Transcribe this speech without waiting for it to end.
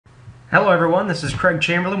Hello everyone, this is Craig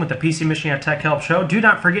Chamberlain with the PC Michiana Tech Help Show. Do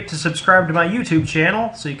not forget to subscribe to my YouTube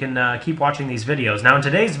channel so you can keep watching these videos. Now in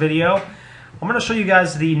today's video, I'm going to show you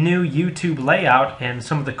guys the new YouTube layout and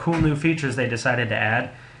some of the cool new features they decided to add.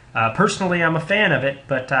 Personally, I'm a fan of it,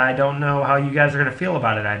 but I don't know how you guys are going to feel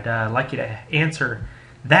about it. I'd like you to answer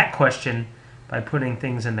that question by putting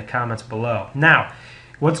things in the comments below. Now,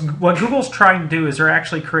 what Google's trying to do is they're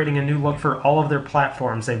actually creating a new look for all of their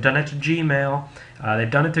platforms. They've done it to Gmail,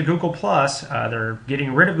 they've done it to Google+, they're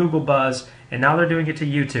getting rid of Google Buzz, and now they're doing it to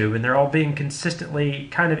YouTube, and they're all being consistently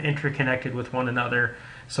kind of interconnected with one another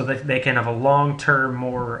so that they can have a long-term,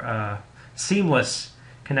 more seamless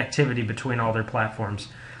connectivity between all their platforms.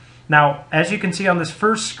 Now, as you can see on this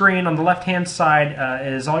first screen on the left-hand side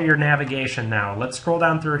is all your navigation now. Let's scroll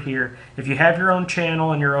down through here. If you have your own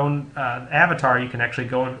channel and your own avatar, you can actually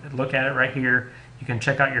go and look at it right here. You can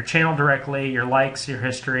check out your channel directly, your likes, your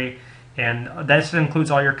history, and this includes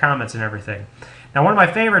all your comments and everything. Now, one of my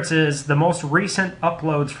favorites is the most recent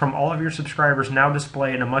uploads from all of your subscribers now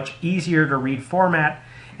display in a much easier to read format,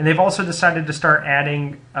 and they've also decided to start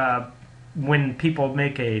adding when people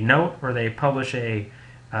make a note or they publish a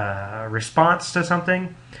response to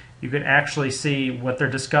something, you can actually see what they're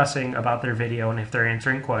discussing about their video and if they're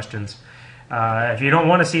answering questions. If you don't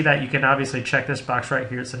want to see that, you can obviously check this box right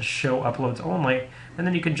here. It says show uploads only, and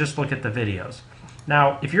then you can just look at the videos.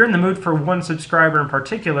 Now, if you're in the mood for one subscriber in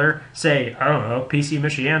particular, say, I don't know, PC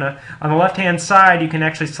Michiana, on the left-hand side you can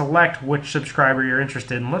actually select which subscriber you're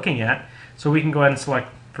interested in looking at. So we can go ahead and select,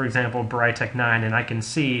 for example, Brytech9, and I can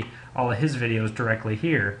see all of his videos directly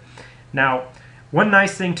here. Now, one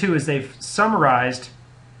nice thing too is they've summarized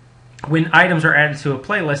when items are added to a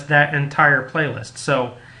playlist, that entire playlist.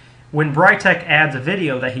 So when Brytech adds a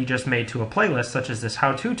video that he just made to a playlist, such as this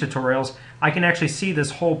how-to tutorials, I can actually see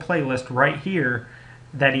this whole playlist right here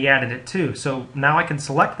that he added it to. So now I can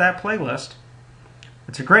select that playlist.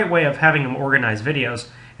 It's a great way of having him organize videos,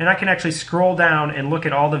 and I can actually scroll down and look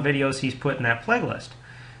at all the videos he's put in that playlist.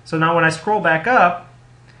 So now when I scroll back up,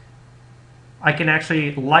 I can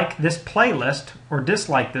actually like this playlist or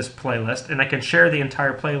dislike this playlist, and I can share the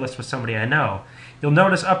entire playlist with somebody I know. You'll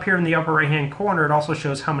notice up here in the upper right hand corner it also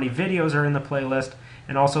shows how many videos are in the playlist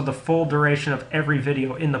and also the full duration of every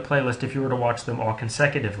video in the playlist if you were to watch them all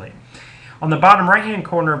consecutively. On the bottom right hand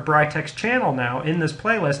corner of Brytech's channel now, in this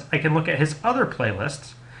playlist, I can look at his other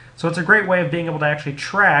playlists. So it's a great way of being able to actually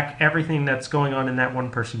track everything that's going on in that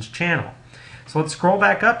one person's channel. So let's scroll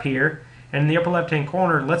back up here. And in the upper left-hand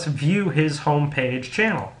corner, let's view his homepage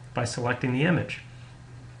channel by selecting the image.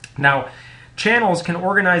 Now, channels can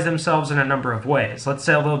organize themselves in a number of ways. Let's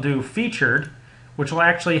say they'll do featured, which will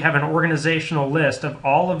actually have an organizational list of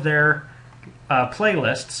all of their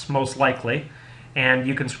playlists, most likely. And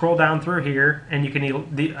you can scroll down through here, and you can.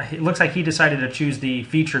 It looks like he decided to choose the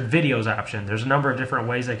featured videos option. There's a number of different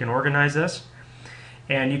ways they can organize this.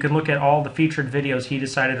 And you can look at all the featured videos he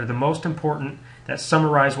decided are the most important that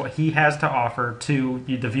summarize what he has to offer to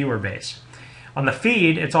the viewer base. On the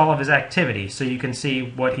feed, it's all of his activity, so you can see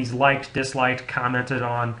what he's liked, disliked, commented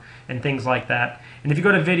on, and things like that. And if you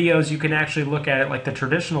go to videos, you can actually look at it like the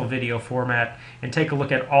traditional video format and take a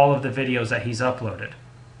look at all of the videos that he's uploaded,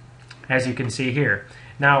 as you can see here.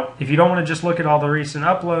 Now, if you don't want to just look at all the recent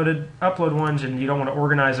upload ones and you don't want to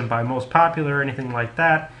organize them by most popular or anything like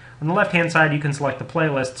that, on the left-hand side, you can select the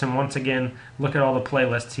playlists and once again look at all the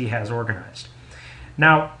playlists he has organized.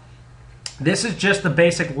 Now, this is just the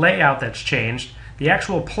basic layout that's changed. The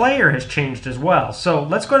actual player has changed as well. So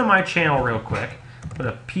let's go to my channel real quick. Put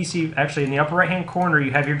a PC, actually in the upper right-hand corner,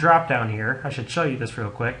 you have your drop-down here. I should show you this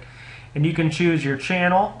real quick. And you can choose your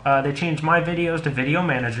channel. They changed my videos to Video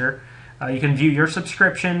Manager. You can view your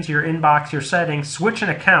subscriptions, your inbox, your settings, switch an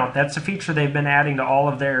account. That's a feature they've been adding to all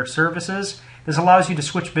of their services. This allows you to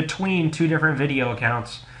switch between two different video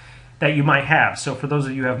accounts that you might have. So for those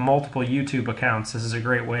of you who have multiple YouTube accounts, this is a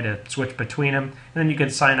great way to switch between them, and then you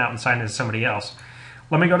can sign out and sign into somebody else.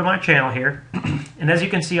 Let me go to my channel here, and as you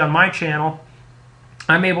can see on my channel,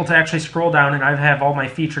 I'm able to actually scroll down and I have all my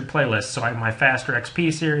featured playlists. So I have my Faster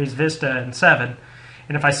XP series, Vista, and 7.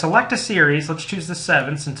 And if I select a series, let's choose the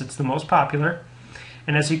 7 since it's the most popular,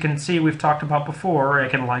 and as you can see we've talked about before, I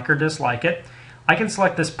can like or dislike it. I can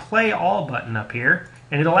select this Play All button up here,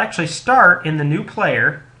 and it'll actually start in the new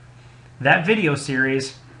player that video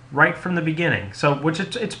series right from the beginning. So,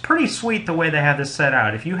 it's pretty sweet the way they have this set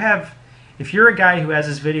out. If you're a guy who has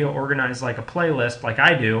this video organized like a playlist, like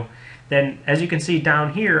I do, then as you can see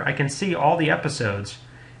down here, I can see all the episodes,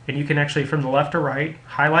 and you can actually from the left to right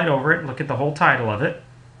highlight over it, look at the whole title of it,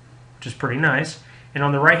 which is pretty nice. And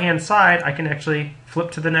on the right-hand side, I can actually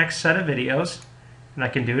flip to the next set of videos, and I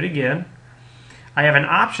can do it again. I have an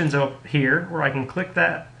options up here where I can click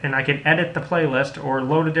that and I can edit the playlist or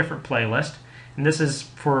load a different playlist. And this is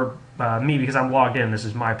for me because I'm logged in. This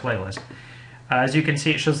is my playlist. As you can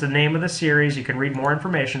see, it shows the name of the series. You can read more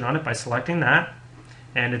information on it by selecting that.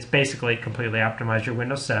 And it's basically completely optimized your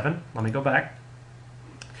Windows 7. Let me go back.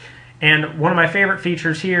 And one of my favorite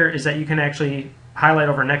features here is that you can actually highlight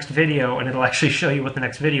over next video and it'll actually show you what the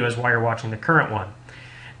next video is while you're watching the current one.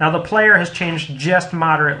 Now the player has changed just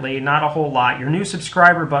moderately, not a whole lot. Your new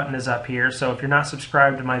subscriber button is up here, so if you're not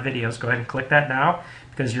subscribed to my videos, go ahead and click that now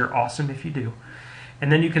because you're awesome if you do.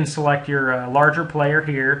 And then you can select your larger player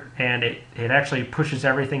here, and it actually pushes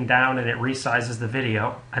everything down and it resizes the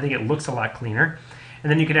video. I think it looks a lot cleaner.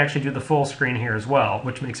 And then you can actually do the full screen here as well,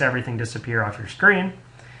 which makes everything disappear off your screen.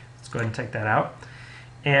 Let's go ahead and take that out.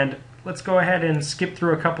 And let's go ahead and skip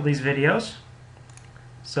through a couple of these videos.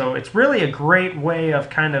 So it's really a great way of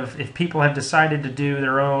kind of, if people have decided to do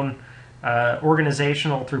their own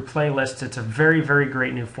organizational through playlists, it's a very, very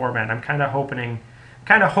great new format. I'm kind of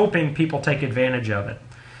hoping people take advantage of it.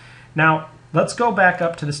 Now, let's go back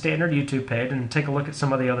up to the standard YouTube page and take a look at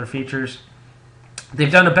some of the other features.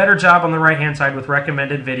 They've done a better job on the right-hand side with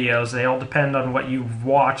recommended videos. They all depend on what you've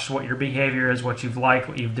watched, what your behavior is, what you've liked,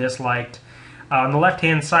 what you've disliked. On the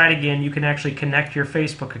left-hand side, again, you can actually connect your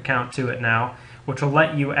Facebook account to it now, which will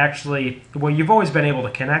let you actually, well, you've always been able to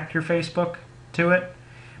connect your Facebook to it,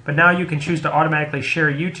 but now you can choose to automatically share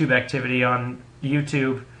YouTube activity on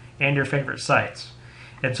YouTube and your favorite sites.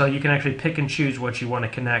 And so you can actually pick and choose what you want to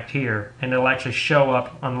connect here, and it'll actually show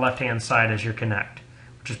up on the left-hand side as you connect,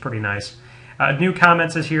 which is pretty nice. New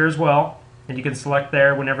comments is here as well, and you can select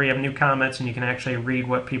there whenever you have new comments, and you can actually read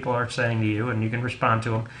what people are saying to you, and you can respond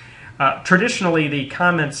to them. Traditionally, the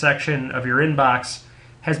comment section of your inbox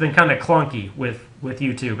has been kind of clunky with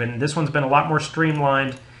YouTube, and this one's been a lot more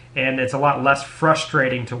streamlined, and it's a lot less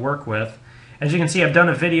frustrating to work with. As you can see, I've done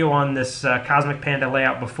a video on this Cosmic Panda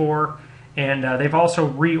layout before, and they've also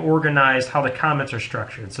reorganized how the comments are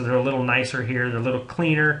structured. So they're a little nicer here, they're a little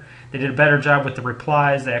cleaner. They did a better job with the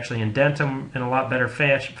replies. They actually indent them in a lot better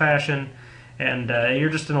fashion, and you're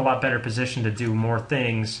just in a lot better position to do more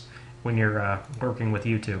things when you're working with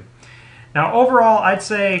YouTube. Now, overall, I'd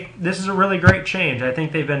say this is a really great change. I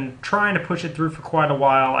think they've been trying to push it through for quite a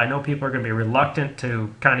while. I know people are going to be reluctant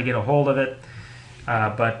to kind of get a hold of it,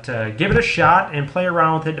 but give it a shot and play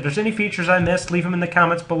around with it. If there's any features I missed, leave them in the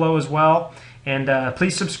comments below as well. And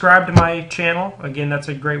please subscribe to my channel. Again, that's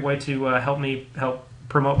a great way to help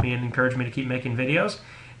promote me and encourage me to keep making videos.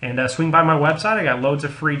 And swing by my website. I got loads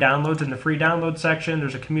of free downloads in the free download section.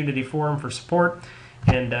 There's a community forum for support,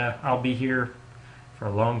 and I'll be here for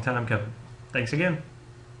a long time coming. Thanks again.